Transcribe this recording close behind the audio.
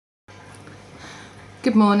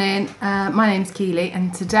Good morning, my name's Keeley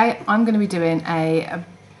and today I'm going to be doing a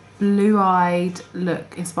blue-eyed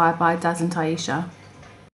look inspired by Dazzling Taisha.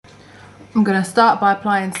 I'm going to start by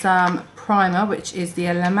applying some primer, which is the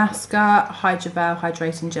Alaska Hydra Veil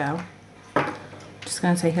Hydrating Gel. Just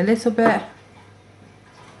going to take a little bit,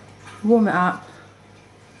 warm it up,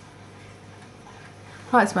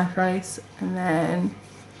 apply it to my face and then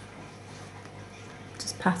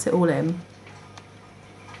just pat it all in.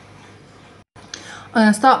 I'm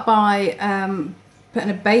going to start by putting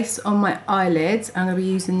a base on my eyelids. I'm going to be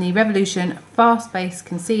using the Revolution Fast Base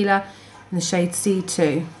Concealer in the shade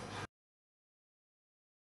C2.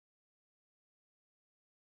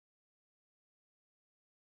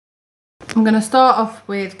 I'm going to start off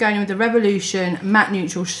with going with the Revolution Matte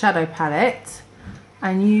Neutral Shadow Palette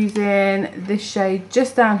and using this shade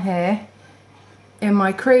just down here in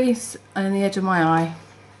my crease and the edge of my eye.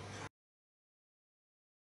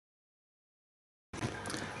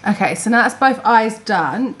 Okay, so now that's both eyes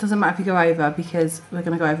done. Doesn't matter if you go over because we're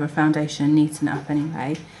going to go over a foundation and neaten it up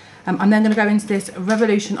anyway. I'm then going to go into this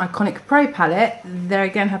Revolution Iconic Pro palette. There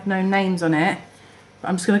again have no names on it. But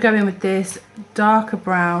I'm just going to go in with this darker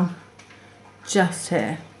brown just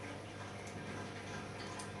here.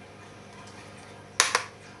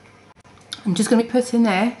 I'm just going to be putting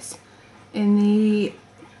this in the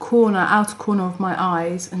outer corner of my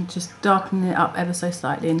eyes and just darkening it up ever so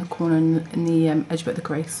slightly in the corner and in the edge bit of the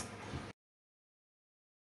crease.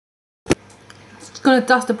 Just going to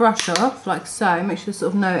dust the brush off like so, make sure there's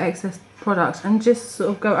sort of no excess product and just sort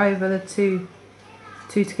of go over the two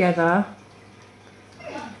together.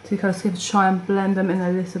 Two colours together to try and blend them in a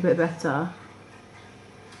little bit better.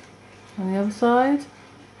 On the other side.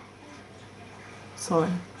 Sorry,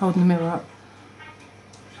 holding the mirror up.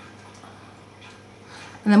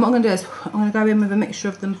 And then what I'm going to do is I'm going to go in with a mixture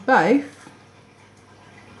of them both.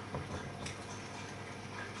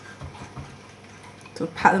 Sort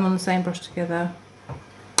of pat them on the same brush together.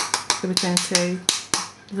 So between the two,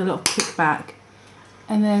 there's a lot of kickback.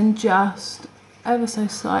 And then just ever so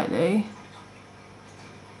slightly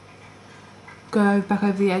go back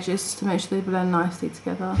over the edges to make sure they blend nicely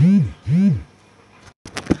together.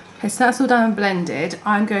 Okay, so that's all done and blended.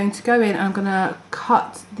 I'm going to go in and I'm going to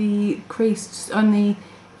cut the crease just on the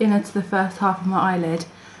inner to the first half of my eyelid,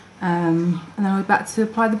 and then I'll be back to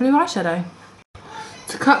apply the blue eyeshadow.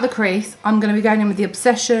 To cut the crease, I'm going to be going in with the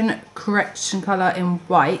Obsession Correction colour in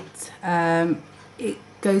white. It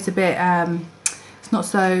goes a bit, it's not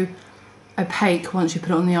so opaque once you put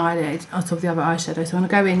it on the eyelid on top of the other eyeshadow. So I'm going to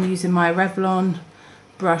go in using my Revlon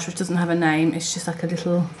brush, which doesn't have a name. It's just like a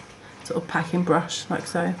little sort of packing brush, like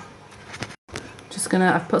so.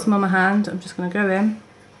 I've put some on my hand. I'm just going to go in,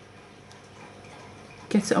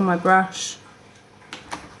 get it on my brush,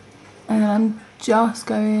 and I'm just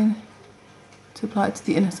going to apply it to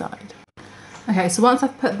the inner side. Okay, so once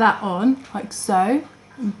I've put that on, like so,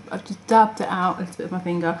 I've just dabbed it out a little bit with my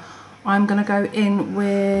finger, I'm going to go in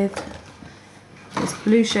with this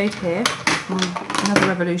blue shade here from another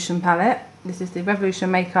Revolution palette. This is the Revolution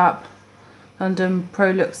Makeup London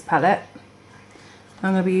Pro Looks palette.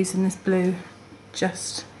 I'm going to be using this blue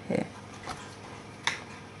just here.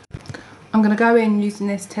 I'm going to go in using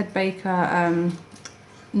this Ted Baker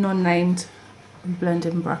non-named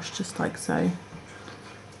blending brush, just like so.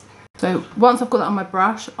 So once I've got that on my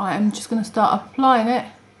brush, I am just going to start applying it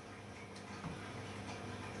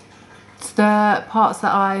to the parts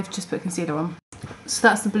that I've just put concealer on. So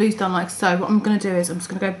that's the blues done like so. What I'm going to do is I'm just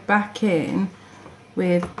going to go back in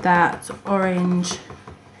with that orange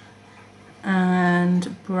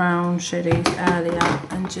and brown shade I used earlier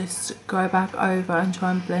and just go back over and try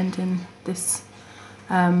and blend in this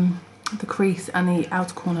the crease and the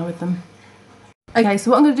outer corner with them. Okay, so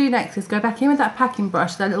what I'm going to do next is go back in with that packing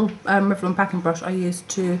brush, that little Revlon packing brush I used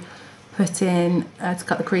to put in to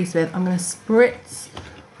cut the crease with. I'm going to spritz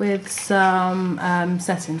with some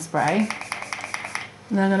setting spray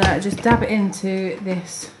and then I'm going to just dab it into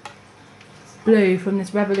this blue from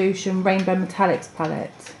this Revolution Rainbow Metallics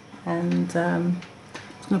palette. And I'm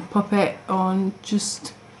just going to pop it on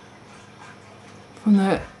just from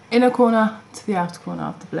the inner corner to the outer corner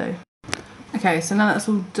of the blue. Okay, so now that's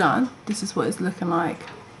all done, this is what it's looking like.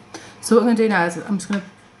 So what I'm going to do now is I'm just going to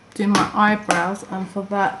do my eyebrows, and for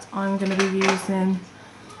that I'm going to be using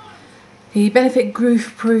the Benefit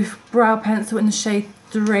Groove Proof Brow Pencil in the shade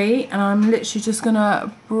 3, and I'm literally just going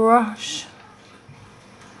to brush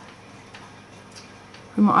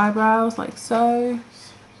through my eyebrows like so.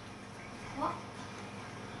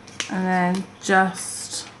 And then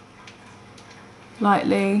just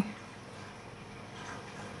lightly,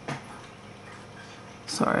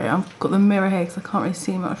 sorry, I've got the mirror here because I can't really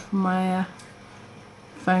see much from my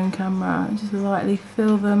phone camera and just lightly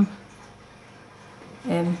fill them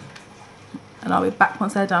in, and I'll be back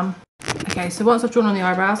once they're done. Okay, so once I've drawn on the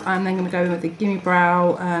eyebrows, I'm then going to go in with the Gimme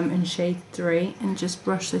Brow in shade 3 and just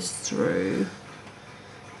brush this through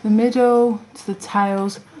the middle to the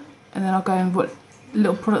tails, and then I'll go in with what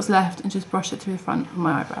little product's left and just brush it through the front of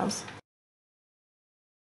my eyebrows.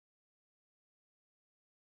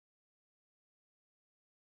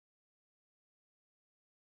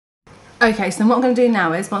 Okay, so what I'm going to do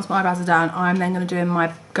now is, once my eyebrows are done, I'm then going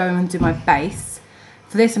to go and do my base.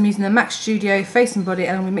 For this, I'm using the MAC Studio Face and Body,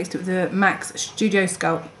 and I'm going to mix it with the MAC Studio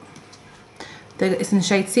Sculpt. It's in the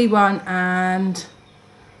shade C1 and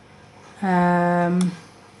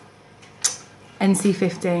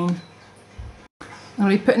NC15. I'm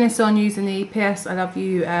going to be putting this on using the PS I Love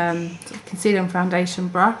You concealer and foundation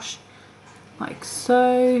brush, like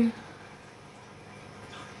so.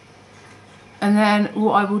 And then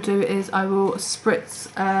what I will do is I will spritz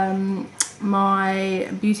my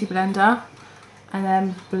beauty blender and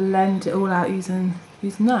then blend it all out using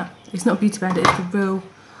that. It's not a beauty blender, it's the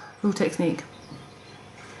real technique.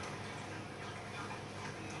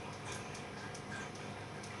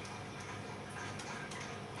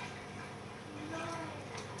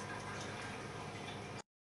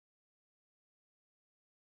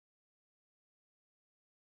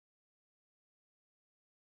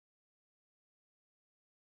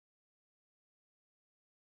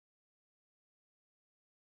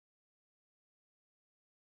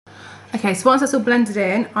 Okay, so once that's all blended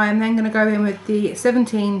in, I am then going to go in with the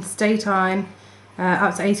 17 Stay Time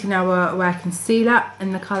up to 18 hour wear concealer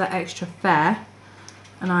in the colour Extra Fair,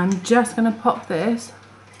 and I'm just going to pop this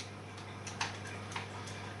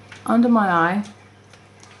under my eye,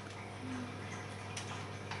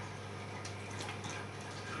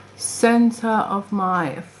 centre of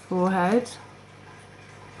my forehead,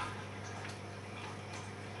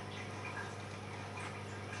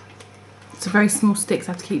 it's a very small stick, so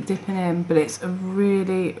I have to keep dipping in, but it's a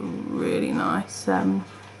really, really nice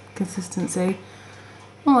consistency.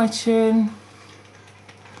 On my chin.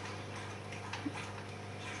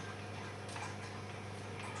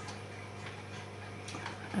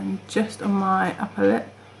 And just on my upper lip.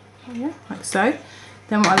 Yeah, like so.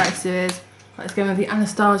 Then what I like to do is, let's go with the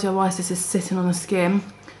Anastasia, whilst this is sitting on the skin.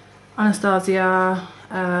 Anastasia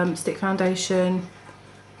stick foundation.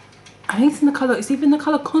 I think it's in the colour, it's either in the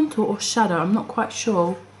colour Contour or Shadow, I'm not quite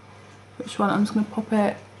sure which one. I'm just going to pop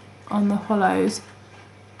it on the hollows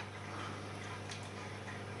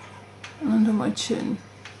and under my chin,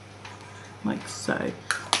 like so.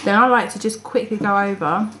 Then I like to just quickly go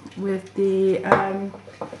over with the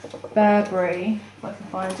Burberry, if I can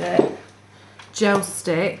find it, gel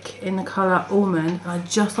stick in the colour Almond, and I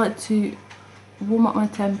just like to warm up my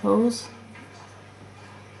temples,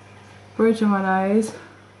 bridge of my nose.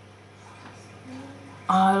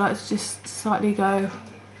 I like to just slightly go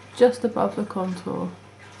just above the contour,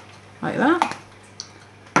 like that.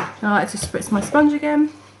 And I like to spritz my sponge again.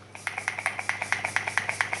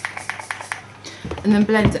 And then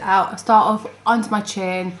blend it out. I start off under my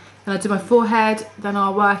chin, then I do my forehead, then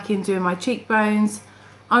I'll work in doing my cheekbones,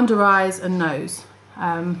 under eyes and nose.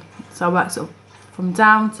 So I work sort of from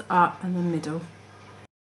down to up and then middle.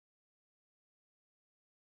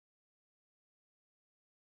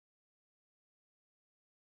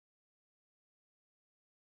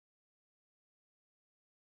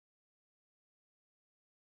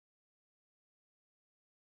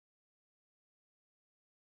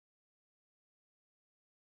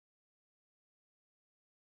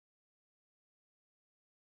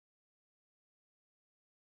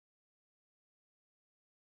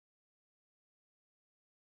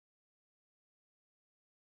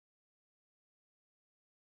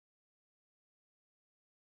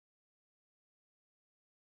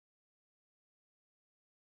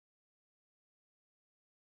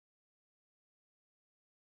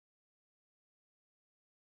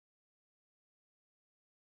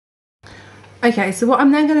 Okay, so what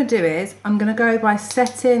I'm then going to do is, I'm going to go by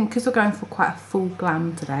setting, because we're going for quite a full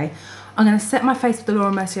glam today, I'm going to set my face with the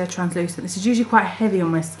Laura Mercier Translucent. This is usually quite heavy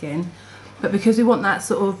on my skin, but because we want that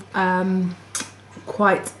sort of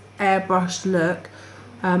quite airbrushed look,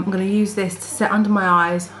 I'm going to use this to set under my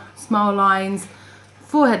eyes, smile lines,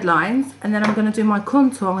 forehead lines, and then I'm going to do my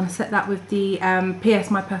contour. I'm going to set that with the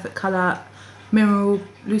PS My Perfect Colour Mineral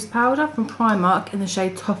Loose Powder from Primark in the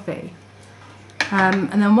shade Toffee.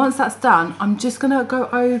 And then once that's done, I'm just going to go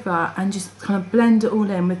over and just kind of blend it all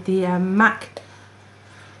in with the MAC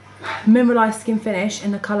Mineralized Skin Finish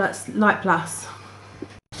in the colour Light Plus.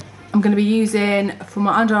 I'm going to be using, for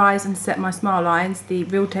my under eyes and set my smile lines, the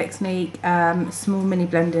Real Technique Small Mini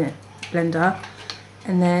Blender.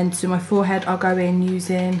 And then to my forehead, I'll go in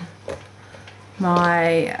using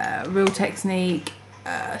my Real Technique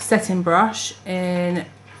setting brush in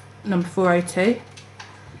number 402.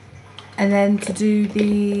 And then to do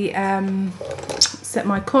the set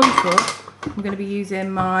my contour, I'm going to be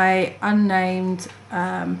using my unnamed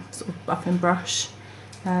sort of buffing brush,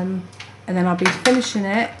 and then I'll be finishing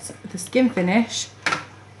it with the skin finish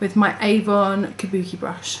with my Avon Kabuki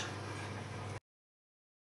brush.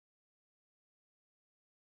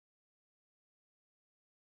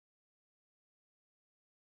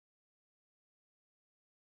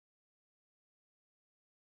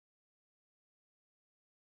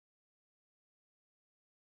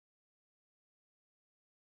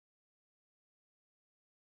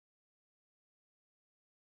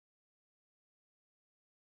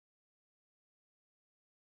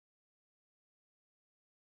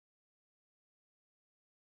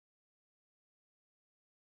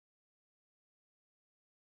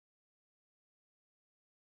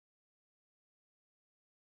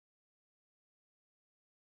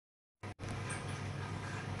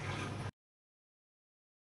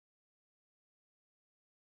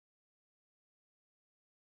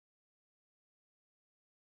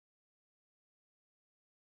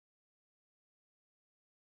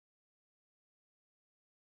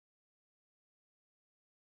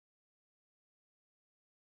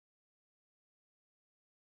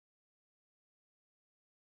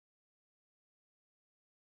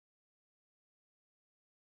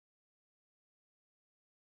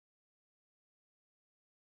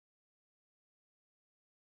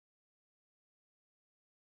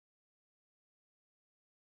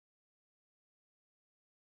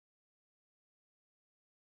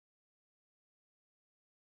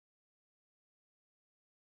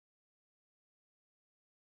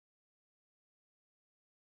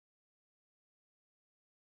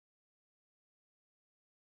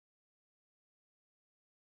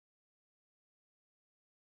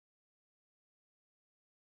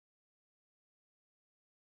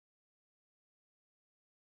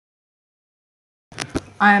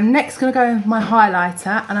 I am next going to go in with my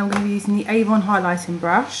highlighter, and I'm going to be using the Avon highlighting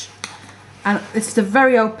brush. And this is a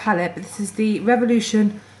very old palette, but this is the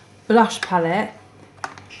Revolution blush palette.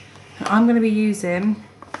 And I'm going to be using,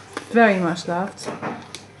 very much loved,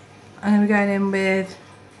 I'm going to be going in with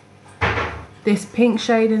this pink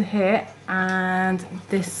shade in here and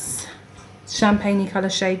this champagne-y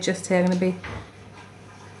colour shade just here. I'm going to be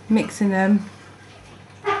mixing them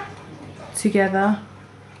together,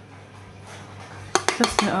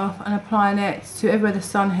 dusting it off and applying it to everywhere the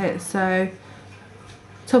sun hits. So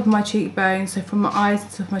top of my cheekbones, so from my eyes to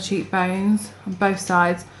top of my cheekbones on both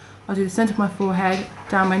sides. I'll do the centre of my forehead,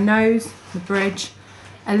 down my nose, the bridge,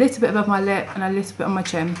 a little bit above my lip and a little bit on my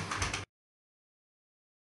chin.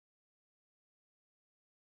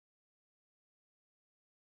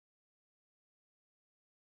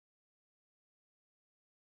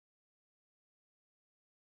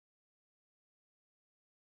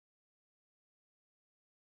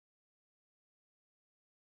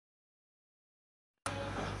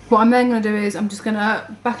 What I'm then going to do is I'm just going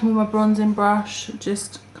to back in with my bronzing brush,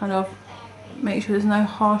 just kind of make sure there's no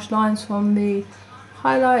harsh lines from the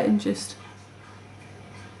highlight and just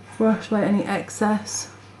brush away any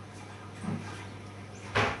excess.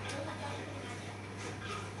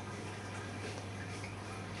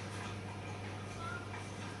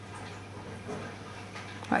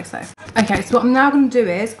 Like so. Okay, so what I'm now going to do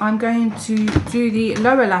is I'm going to do the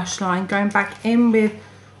lower lash line, going back in with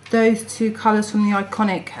those two colours from the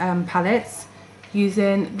Iconic palettes,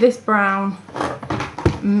 using this brown,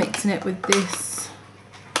 mixing it with this,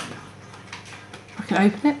 I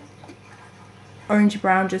can open it, orangey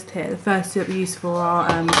brown just here. The first two that we use for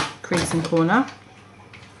our crease and corner.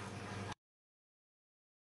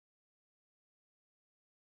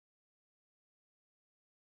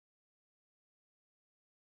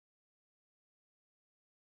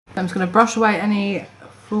 I'm just going to brush away any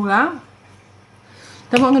fallout.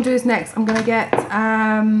 Then what I'm going to do is next, I'm going to get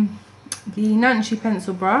the Nancy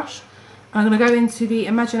pencil brush. I'm going to go into the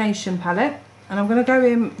Imagination palette, and I'm going to go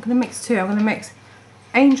in, I'm going to mix two. I'm going to mix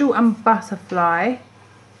Angel and Butterfly,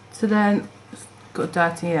 to then, got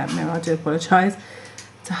dirty mirror, I do apologise,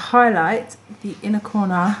 to highlight the inner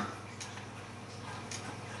corner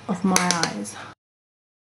of my eyes.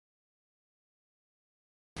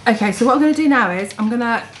 Okay, so what I'm going to do now is I'm going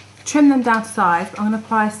to trim them down to size. I'm going to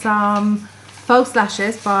apply some false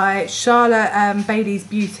lashes by Charlotte Bailey's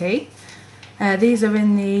Beauty. These are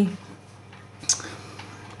in the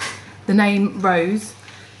name Rose.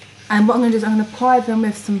 And what I'm going to do is I'm going to apply them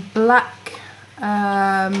with some black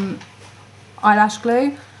eyelash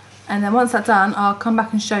glue And then once that's done, I'll come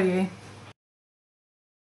back and show you.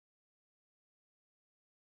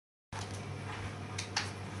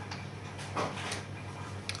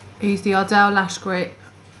 I use the Ardell Lash Grip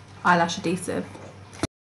eyelash adhesive.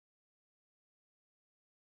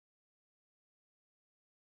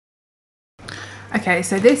 Okay,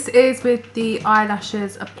 so this is with the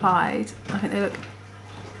eyelashes applied. I think they look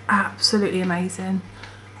absolutely amazing.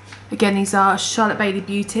 Again, these are Charlotte Bailey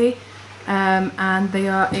Beauty, and they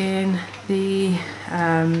are in the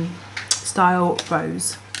style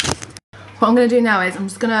Rose. What I'm going to do now is I'm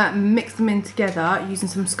just going to mix them in together using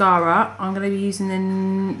some mascara. I'm going to be using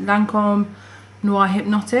the Lancome Noir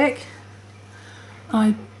Hypnotic.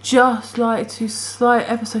 I just like to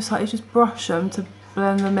ever so slightly just brush them to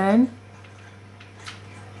blend them in.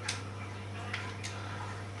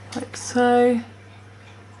 Like so.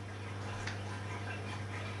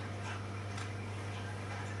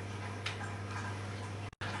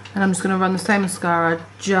 And I'm just going to run the same mascara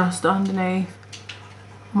just underneath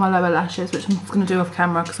my lower lashes, which I'm just going to do off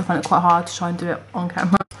camera because I find it quite hard to try and do it on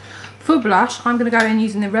camera. For blush, I'm going to go in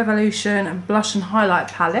using the Revolution Blush and Highlight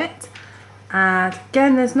palette. And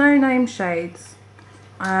again, there's no name shades,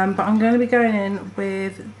 but I'm going to be going in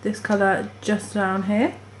with this colour just down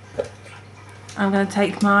here. I'm going to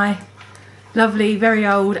take my lovely, very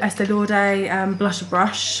old Estee Lauder blusher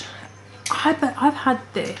brush. I bet I've had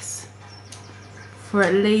this for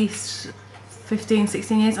at least 15,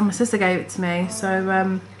 16 years, and my sister gave it to me,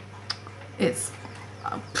 so it's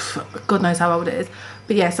God knows how old it is.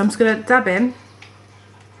 But yes, I'm just going to dab in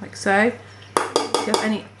like so. If you have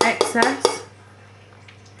any excess,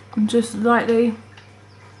 I'm just lightly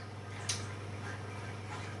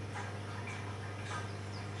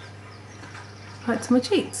right to my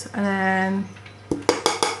cheeks, and then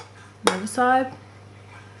the other side.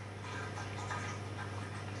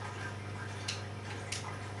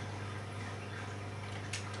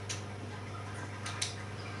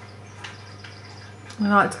 I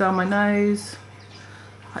like to go on my nose.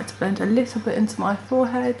 I like to blend a little bit into my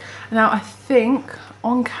forehead. Now I think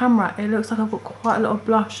on camera it looks like I've got quite a lot of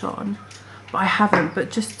blush on, but I haven't. But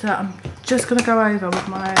just I'm just going to go over with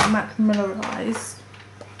my MAC Millerize.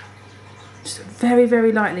 Just very,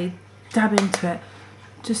 very lightly dab into it.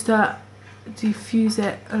 Just to diffuse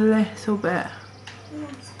it a little bit.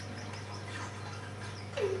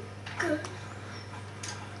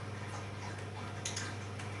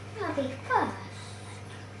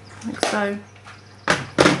 Like so.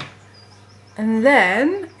 And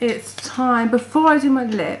then it's time, before I do my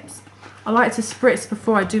lips, I like to spritz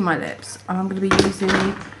before I do my lips. And I'm going to be using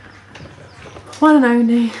the one and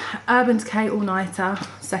only Urban Decay All Nighter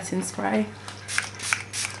setting spray.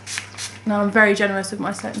 Now I'm very generous with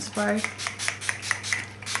my setting spray.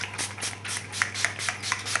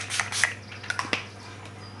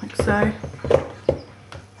 Like so.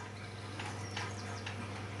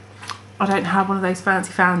 I don't have one of those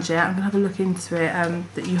fancy fans yet. I'm going to have a look into it,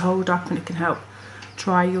 that you hold up and it can help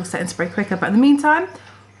dry your setting spray quicker. But in the meantime,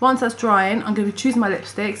 once that's drying, I'm going to be choosing my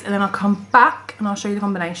lipsticks, and then I'll come back and I'll show you the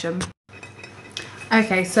combination.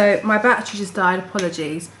 Okay, so my battery just died,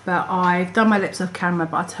 apologies, but I've done my lips off camera,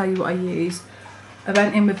 but I'll tell you what I used. I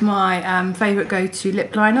went in with my favourite go-to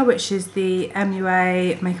lip liner, which is the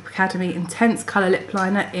MUA Makeup Academy Intense Colour Lip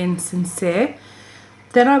Liner in Sincere.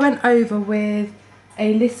 Then I went over with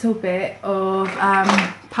a little bit of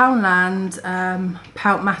Poundland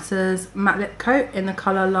Pout Matters Matte Lip Coat in the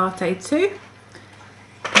colour Latte 2.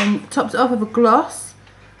 And topped it off with a gloss,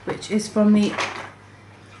 which is from the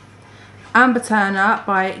Amber Turner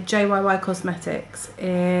by JYY Cosmetics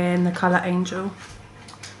in the colour Angel.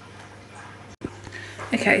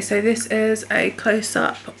 Okay, so this is a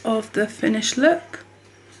close-up of the finished look.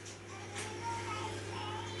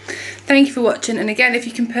 Thank you for watching, and again, if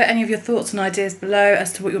you can put any of your thoughts and ideas below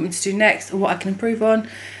as to what you want me to do next or what I can improve on,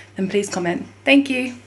 then please comment. Thank you.